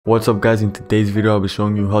What's up guys, in today's video I'll be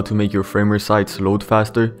showing you how to make your Framer sites load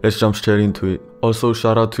faster. Let's jump straight into it. Also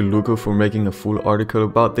shout out to Luca for making a full article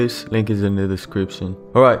about this, link is in the description.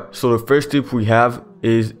 Alright, so the first tip we have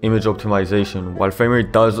is image optimization. While Framer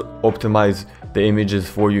does optimize the images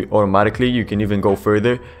for you automatically, you can even go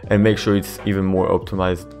further and make sure it's even more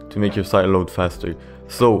optimized to make your site load faster.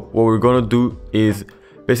 So what we're gonna do is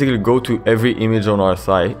basically go to every image on our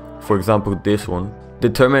site, for example this one.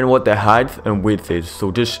 Determine what the height and width is, so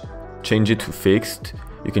just change it to fixed.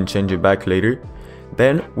 You can change it back later.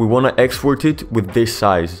 Then we want to export it with this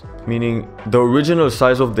size, meaning the original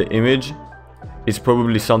size of the image is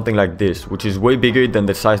probably something like this, which is way bigger than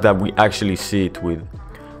the size that we actually see it with.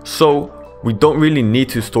 So we don't really need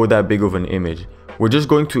to store that big of an image. We're just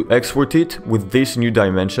going to export it with these new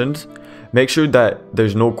dimensions. Make sure that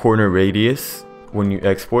there's no corner radius when you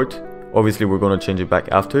export. Obviously we're going to change it back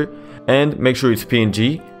after. And make sure it's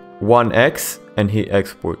PNG 1x and hit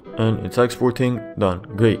export, and it's exporting. Done.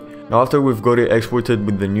 Great. Now after we've got it exported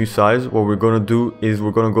with the new size, what we're gonna do is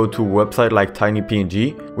we're gonna go to a website like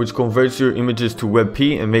TinyPNG, which converts your images to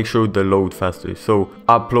WebP and make sure they load faster. So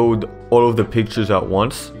upload all of the pictures at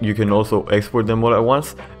once. You can also export them all at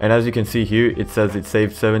once, and as you can see here, it says it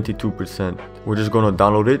saved 72%. We're just gonna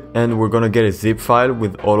download it and we're gonna get a zip file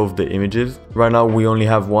with all of the images. Right now we only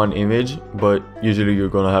have one image, but usually you're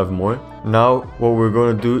gonna have more. Now what we're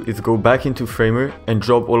gonna do is go back into Framer and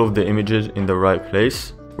drop all of the images in the right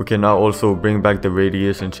place. We can now also bring back the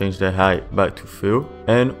radius and change the height back to fill,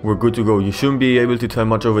 and we're good to go. You shouldn't be able to tell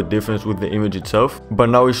much of a difference with the image itself, but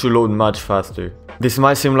now it should load much faster. This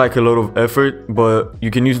might seem like a lot of effort, but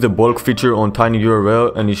you can use the bulk feature on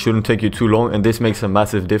TinyURL and it shouldn't take you too long, and this makes a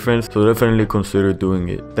massive difference, so definitely consider doing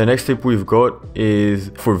it. The next tip we've got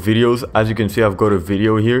is for videos. As you can see, I've got a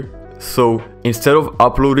video here. So instead of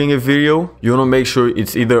uploading a video, you want to make sure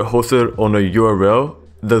it's either hosted on a URL.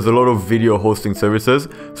 There's a lot of video hosting services,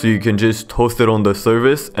 so you can just host it on the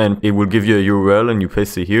service and it will give you a URL and you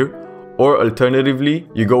paste it here. Or alternatively,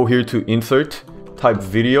 you go here to insert, type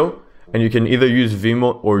video, and you can either use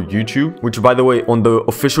Vimeo or YouTube, which by the way, on the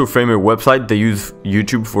official Framer website, they use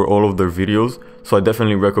YouTube for all of their videos. So I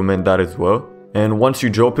definitely recommend that as well. And once you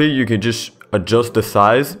drop it, you can just adjust the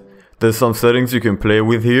size. There's some settings you can play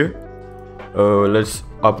with here. Let's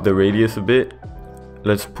up the radius a bit.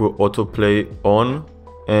 Let's put autoplay on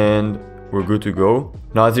and we're good to go.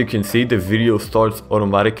 Now as you can see, the video starts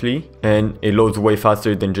automatically and it loads way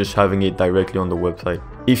faster than just having it directly on the website.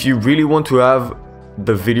 If you really want to have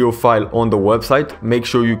the video file on the website, make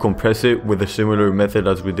sure you compress it with a similar method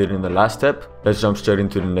as we did in the last step. Let's jump straight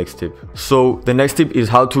into the next tip. So the next tip is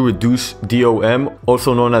how to reduce DOM,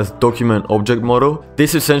 also known as document object model.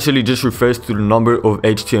 This essentially just refers to the number of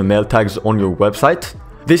HTML tags on your website.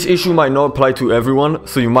 This issue might not apply to everyone,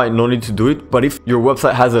 so you might not need to do it, but if your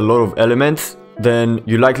website has a lot of elements, then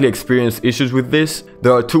you likely experience issues with this.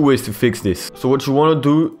 There are two ways to fix this. So what you want to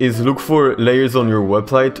do is look for layers on your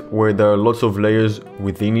website where there are lots of layers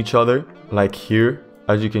within each other, like here.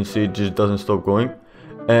 As you can see, it just doesn't stop going.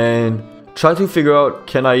 And try to figure out,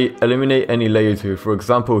 can I eliminate any layers here? For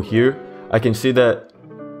example, here, I can see that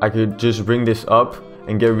I could just bring this up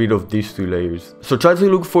and get rid of these two layers. So try to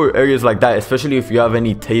look for areas like that, especially if you have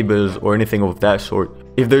any tables or anything of that sort.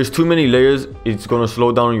 If there's too many layers, it's going to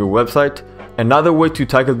slow down your website. Another way to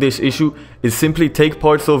tackle this issue is simply take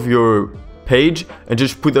parts of your page and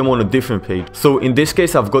just put them on a different page. So in this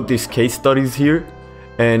case, I've got these case studies here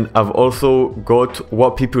and I've also got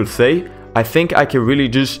what people say. I think I can really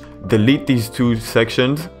just delete these two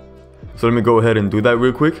sections. So let me go ahead and do that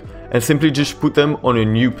real quick and simply just put them on a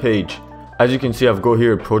new page. As you can see, I've got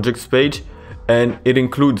here a projects page and it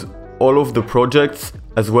includes all of the projects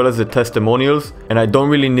as well as the testimonials, and I don't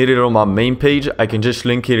really need it on my main page. I can just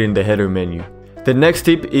link it in the header menu. The next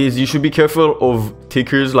tip is you should be careful of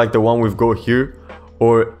tickers like the one we've got here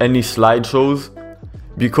or any slideshows,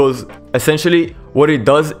 because essentially what it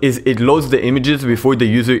does is it loads the images before the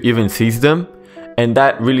user even sees them, and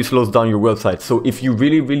that really slows down your website. So if you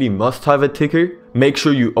really must have a ticker, make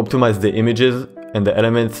sure you optimize the images and the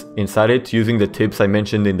elements inside it using the tips I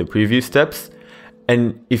mentioned in the previous steps.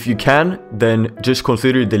 And if you can, then just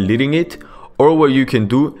consider deleting it. Or what you can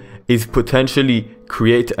do is potentially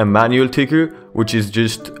create a manual ticker, which is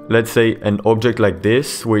just, let's say, an object like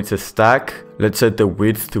this where it's a stack. Let's set the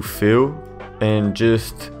width to fill and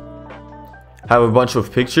just have a bunch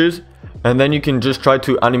of pictures. And then you can just try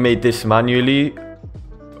to animate this manually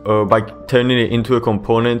by turning it into a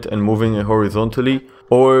component and moving it horizontally,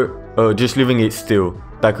 or just leaving it still.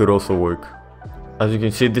 That could also work. As you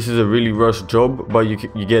can see, this is a really rushed job, but you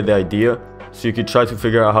get the idea. So you could try to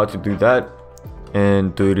figure out how to do that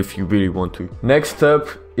and do it if you really want to. Next step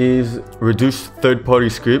is reduce third-party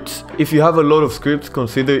scripts. If you have a lot of scripts,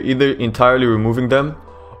 consider either entirely removing them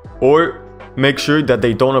or make sure that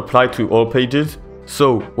they don't apply to all pages.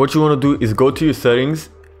 So what you want to do is go to your settings,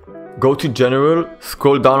 go to general,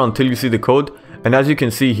 scroll down until you see the code, and as you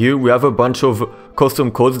can see here, we have a bunch of custom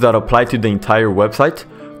codes that apply to the entire website.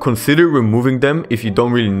 Consider removing them if you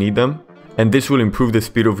don't really need them, and this will improve the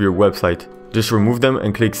speed of your website. Just remove them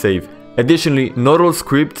and click save. Additionally, not all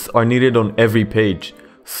scripts are needed on every page.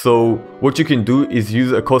 So what you can do is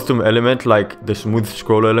use a custom element like the smooth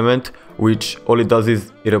scroll element, which all it does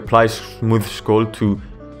is it applies smooth scroll to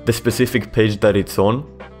the specific page that it's on,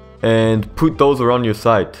 and put those around your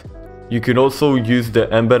site. You can also use the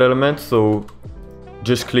embed element, so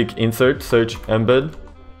just click insert, search embed,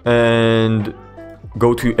 and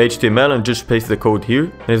go to HTML and just paste the code here,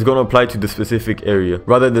 and it's going to apply to the specific area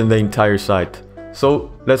rather than the entire site.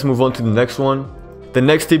 So let's move on to the next one. The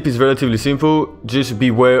next tip is relatively simple. Just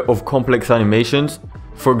beware of complex animations.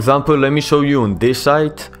 For example, let me show you on this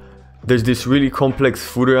site. There's this really complex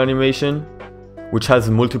footer animation which has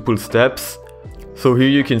multiple steps. So here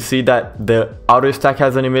you can see that the outer stack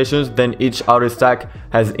has animations, then each outer stack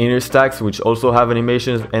has inner stacks which also have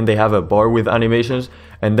animations, and they have a bar with animations,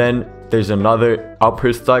 and then there's another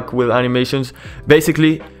upper stack with animations.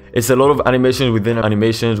 Basically, it's a lot of animations within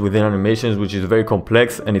animations within animations, which is very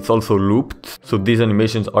complex, and it's also looped. So these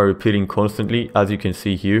animations are repeating constantly, as you can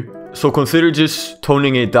see here. So consider just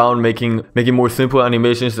toning it down, making more simple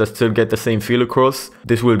animations that still get the same feel across.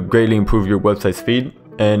 This will greatly improve your website speed,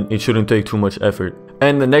 and it shouldn't take too much effort.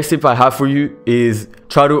 And the next tip I have for you is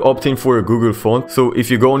try to opt in for a Google font. So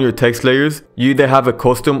if you go on your text layers, you either have a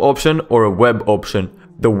custom option or a web option.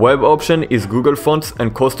 The web option is Google Fonts,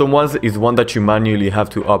 and custom ones is one that you manually have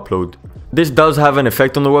to upload. This does have an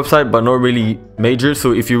effect on the website, but not really major.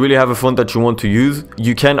 So if you really have a font that you want to use,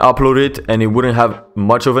 you can upload it and it wouldn't have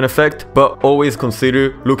much of an effect. But always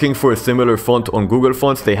consider looking for a similar font on Google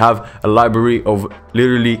Fonts. They have a library of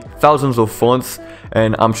literally thousands of fonts,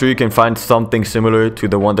 and I'm sure you can find something similar to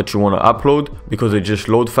the one that you want to upload because they just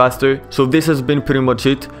load faster. So this has been pretty much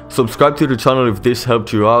it. Subscribe to the channel if this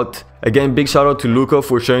helped you out. Again, big shout out to Luca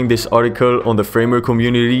for sharing this article on the Framer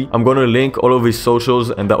community. I'm gonna link all of his socials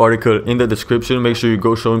and the article in the description. Make sure you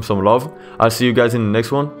go show him some love. I'll see you guys in the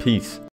next one. Peace.